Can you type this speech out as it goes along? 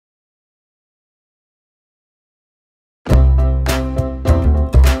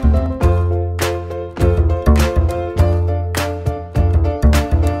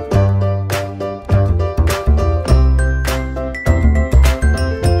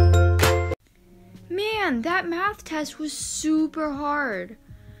on, that math test was super hard.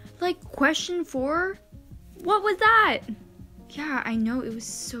 Like, question 4? What was that? Yeah, I know, it was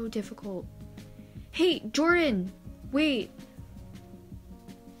so difficult. Hey, Jordan, wait.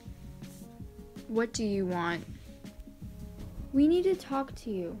 What do you want? We need to talk to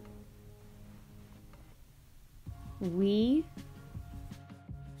you. We?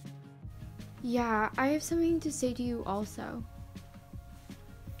 Yeah, I have something to say to you also.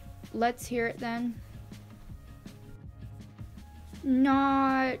 Let's hear it then.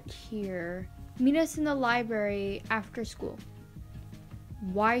 Not here. Meet us in the library after school.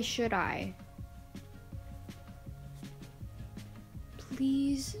 Why should I?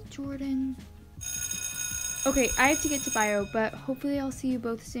 Please, Jordan. Okay, I have to get to bio, but hopefully I'll see you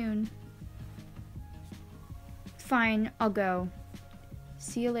both soon. Fine, I'll go.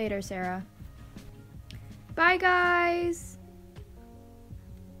 See you later, Sarah. Bye, guys!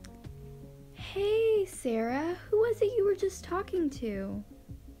 Hey, Sarah, who was it you were just talking to?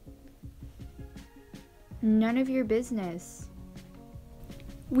 None of your business.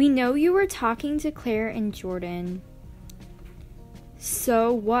 We know you were talking to Claire and Jordan.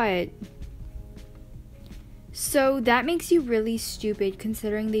 So what? So that makes you really stupid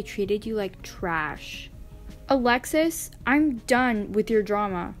considering they treated you like trash. Alexis, I'm done with your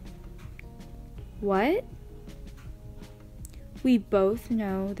drama. What? We both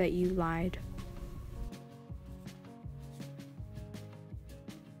know that you lied.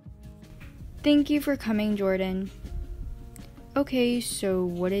 Thank you for coming, Jordan. Okay, so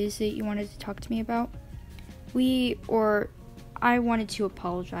what is it you wanted to talk to me about? I wanted to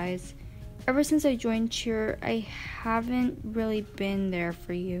apologize. Ever since I joined cheer, I haven't really been there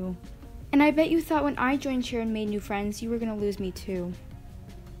for you. And I bet you thought when I joined cheer and made new friends, you were gonna lose me too.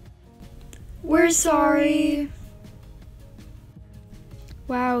 We're sorry.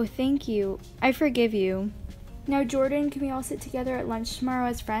 Wow, thank you. I forgive you. Now, Jordan, can we all sit together at lunch tomorrow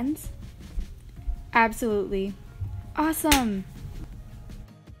as friends? Absolutely. Awesome.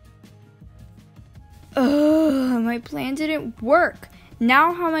 Ugh, my plan didn't work.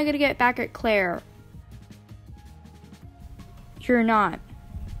 Now how am I gonna get back at Claire? You're not.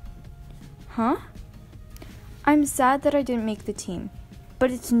 Huh? I'm sad that I didn't make the team,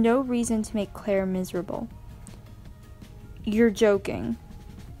 but it's no reason to make Claire miserable. You're joking.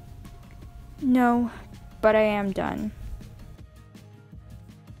 No, but I am done.